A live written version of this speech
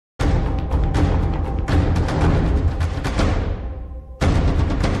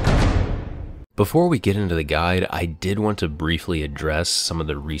Before we get into the guide, I did want to briefly address some of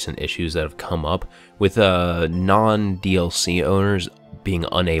the recent issues that have come up with non-DLC owners being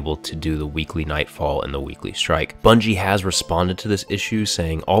unable to do the weekly Nightfall and the weekly strike. Bungie has responded to this issue,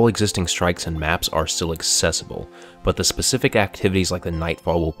 saying all existing strikes and maps are still accessible, but the specific activities like the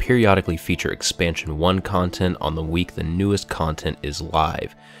Nightfall will periodically feature Expansion 1 content on the week the newest content is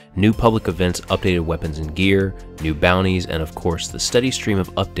live. New public events, updated weapons and gear, new bounties, and of course the steady stream of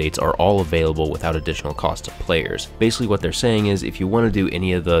updates are all available without additional cost to players. Basically what they're saying is if you want to do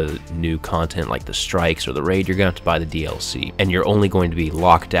any of the new content like the strikes or the raid, you're going to have to buy the DLC, and you're only going to be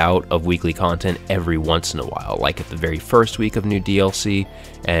locked out of weekly content every once in a while, like at the very first week of new DLC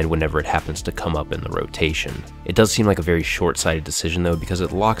and whenever it happens to come up in the rotation. It does seem like a very short-sighted decision though, because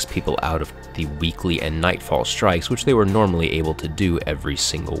it locks people out of the weekly and Nightfall strikes, which they were normally able to do every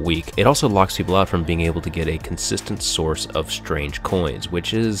single week. It also locks people out from being able to get a consistent source of strange coins,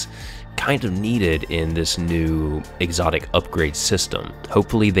 which is kind of needed in this new exotic upgrade system.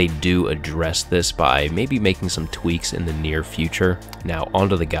 Hopefully they do address this by maybe making some tweaks in the near future. Now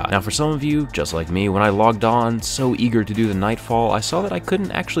onto the guide. Now for some of you, just like me, when I logged on so eager to do the Nightfall, I saw that I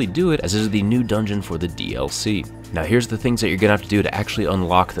couldn't actually do it as this is the new dungeon for the DLC. Now here's the things that you're gonna have to do to actually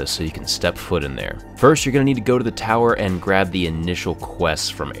unlock this so you can step foot in there. First, you're gonna need to go to the tower and grab the initial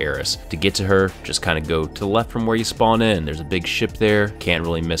quest from Eris. To get to her, just kind of go to the left from where you spawn in. There's a big ship there, can't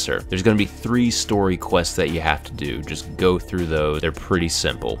really miss her. There's gonna be 3 story quests that you have to do. Just go through those, they're pretty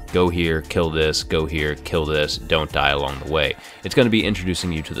simple. Go here, kill this, go here, kill this, don't die along the way. It's gonna be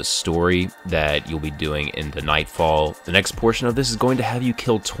introducing you to the story that you'll be doing in the Nightfall. The next portion of this is going to have you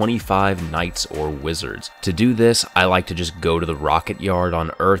kill 25 knights or wizards. To do this, I like to just go to the rocket yard on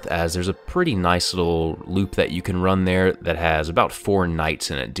Earth, as there's a pretty nice little loop that you can run there that has about 4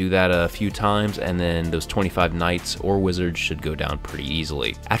 knights in it. Do that a few times and then those 25 knights or wizards should go down pretty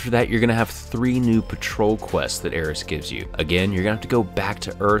easily. After that, you're gonna have 3 new patrol quests that Eris gives you. Again, you're gonna have to go back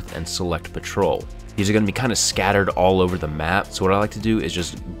to Earth and select patrol. These are going to be kind of scattered all over the map, so what I like to do is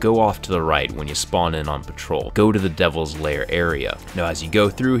just go off to the right when you spawn in on patrol. Go to the Devil's Lair area. Now as you go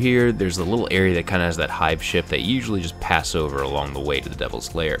through here, there's a little area that kind of has that hive ship that you usually just pass over along the way to the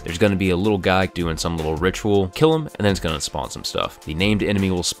Devil's Lair. There's going to be a little guy doing some little ritual. Kill him, and then it's going to spawn some stuff. The named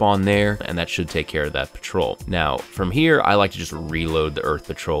enemy will spawn there, and that should take care of that patrol. Now, from here, I like to just reload the Earth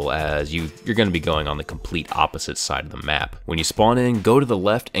Patrol, as you're going to be going on the complete opposite side of the map. When you spawn in, go to the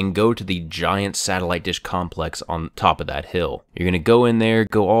left and go to the giant satellite dish complex on top of that hill. You're gonna go in there,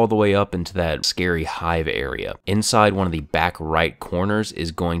 go all the way up into that scary hive area. Inside one of the back right corners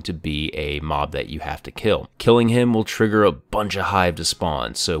is going to be a mob that you have to kill. Killing him will trigger a bunch of hive to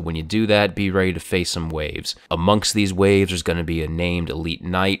spawn, so when you do that, be ready to face some waves. Amongst these waves, there's gonna be a named elite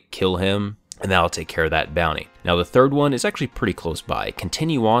knight. Kill him, and that'll take care of that bounty. Now the third one is actually pretty close by.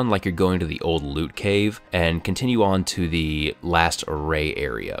 Continue on like you're going to the old loot cave, and continue on to the last array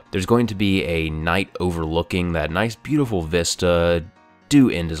area. There's going to be a knight overlooking that nice beautiful vista. Do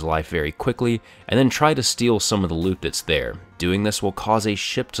end his life very quickly, and then try to steal some of the loot that's there. Doing this will cause a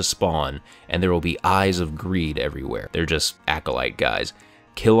ship to spawn, and there will be eyes of greed everywhere. They're just acolyte guys.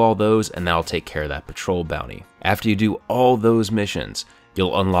 Kill all those, and that'll take care of that patrol bounty. After you do all those missions,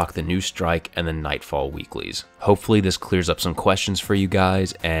 you'll unlock the new strike and the Nightfall weeklies. Hopefully this clears up some questions for you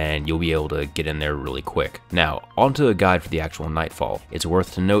guys and you'll be able to get in there really quick. Now, onto a guide for the actual Nightfall. It's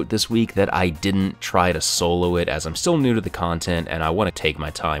worth to note this week that I didn't try to solo it, as I'm still new to the content and I want to take my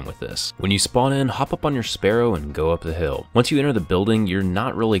time with this. When you spawn in, hop up on your Sparrow and go up the hill. Once you enter the building, you're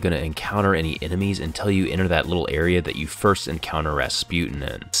not really going to encounter any enemies until you enter that little area that you first encounter Rasputin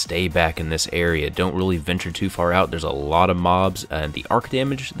in. Stay back in this area, don't really venture too far out. There's a lot of mobs, and the arc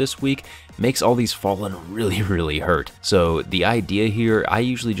damage this week makes all these fallen really hurt. So the idea here, I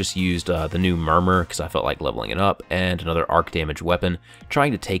usually just used the new Murmur because I felt like leveling it up, and another arc damage weapon,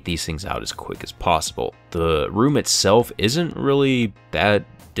 trying to take these things out as quick as possible. The room itself isn't really that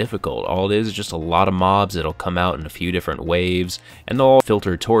difficult. All it is just a lot of mobs that'll come out in a few different waves, and they'll all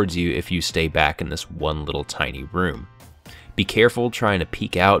filter towards you if you stay back in this one little tiny room. Be careful trying to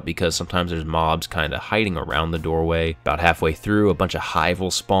peek out, because sometimes there's mobs kind of hiding around the doorway. About halfway through, a bunch of hive will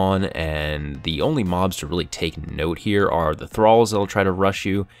spawn, and the only mobs to really take note here are the thralls that'll try to rush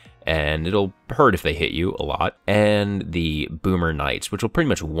you, and it'll hurt if they hit you a lot, and the boomer knights, which will pretty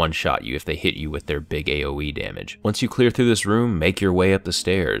much one-shot you if they hit you with their big AoE damage. Once you clear through this room, make your way up the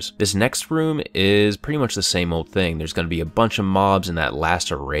stairs. This next room is pretty much the same old thing. There's going to be a bunch of mobs in that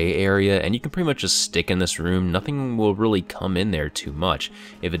last array area, and you can pretty much just stick in this room. Nothing will really come in there too much.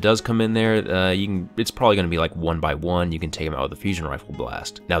 If it does come in there, it's probably going to be like one by one. You can take them out with a fusion rifle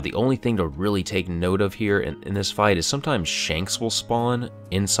blast. Now the only thing to really take note of here in this fight is sometimes shanks will spawn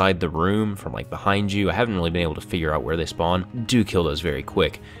inside the room from like like behind you. I haven't really been able to figure out where they spawn. Do kill those very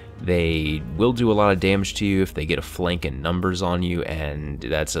quick. They will do a lot of damage to you if they get a flank and numbers on you, and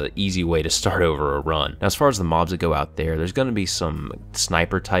that's an easy way to start over a run. Now, as far as the mobs that go out there's going to be some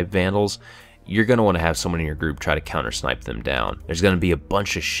sniper type vandals. You're going to want to have someone in your group try to counter snipe them down. There's going to be a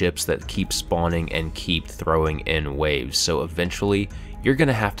bunch of ships that keep spawning and keep throwing in waves, so eventually you're going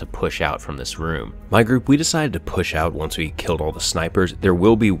to have to push out from this room. My group, we decided to push out once we killed all the snipers. There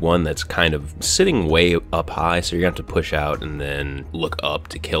will be one that's kind of sitting way up high, so you're going to have to push out and then look up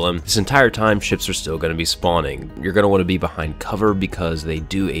to kill him. This entire time, ships are still going to be spawning. You're going to want to be behind cover because they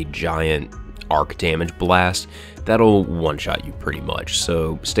do a giant arc damage blast that'll one-shot you pretty much,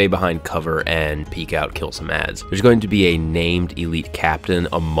 so stay behind cover and peek out, kill some ads. There's going to be a named elite captain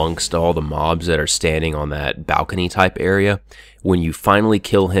amongst all the mobs that are standing on that balcony type area. When you finally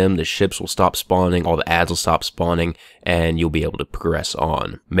kill him, the ships will stop spawning, all the ads will stop spawning, and you'll be able to progress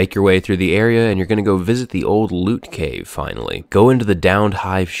on. Make your way through the area, and you're going to go visit the old loot cave finally. Go into the downed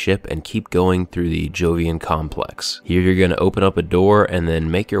hive ship and keep going through the Jovian complex. Here you're going to open up a door and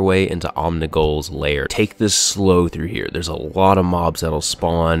then make your way into Omnigul's lair. Take this slow through here. There's a lot of mobs that'll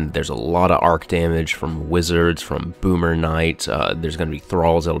spawn. There's a lot of arc damage from wizards, from boomer knights. There's going to be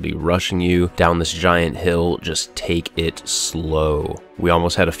thralls that'll be rushing you down this giant hill. Just take it slow. We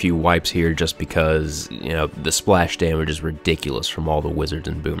almost had a few wipes here just because, you know, the splash damage is ridiculous from all the wizards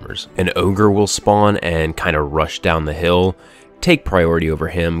and boomers. An ogre will spawn and kind of rush down the hill. Take priority over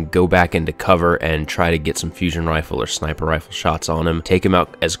him, go back into cover and try to get some fusion rifle or sniper rifle shots on him. Take him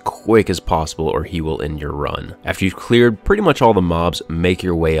out as quick as possible or he will end your run. After you've cleared pretty much all the mobs, make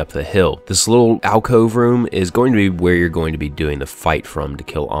your way up the hill. This little alcove room is going to be where you're going to be doing the fight from to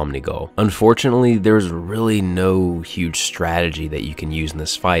kill Omnigul. Unfortunately, there's really no huge strategy that you can use in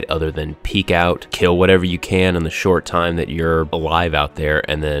this fight other than peek out, kill whatever you can in the short time that you're alive out there,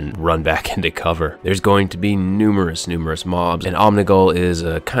 and then run back into cover. There's going to be numerous mobs, and Omnigul is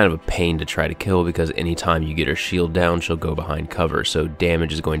a kind of a pain to try to kill because anytime you get her shield down, she'll go behind cover, so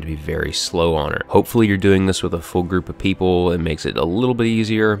damage is going to be very slow on her. Hopefully you're doing this with a full group of people. It makes it a little bit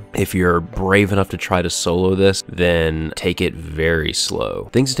easier. If you're brave enough to try to solo this, then take it very slow.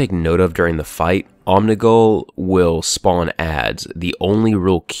 Things to take note of during the fight: Omnigul will spawn ads. The only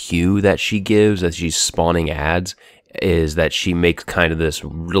real cue that she gives as she's spawning ads is that she makes kind of this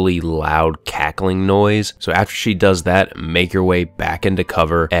really loud cackling noise. So after she does that, make your way back into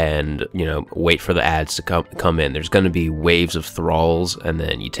cover and, you know, wait for the ads to come in. There's going to be waves of thralls, and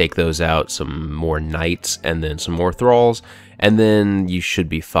then you take those out, some more knights, and then some more thralls, and then you should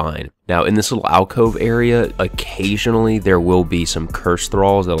be fine. Now, in this little alcove area, occasionally there will be some cursed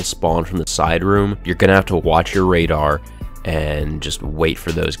thralls that'll spawn from the side room. You're going to have to watch your radar and just wait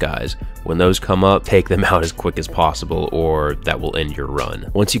for those guys. When those come up, take them out as quick as possible or that will end your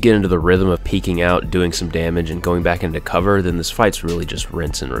run. Once you get into the rhythm of peeking out, doing some damage, and going back into cover, then this fight's really just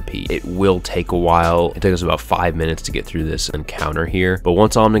rinse and repeat. It will take a while. It took us about 5 minutes to get through this encounter here, but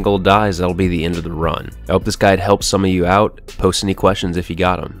once Omnigul dies, that'll be the end of the run. I hope this guide helps some of you out. Post any questions if you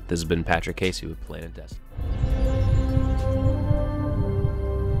got them. This has been Patrick Casey with PlanetDestiny.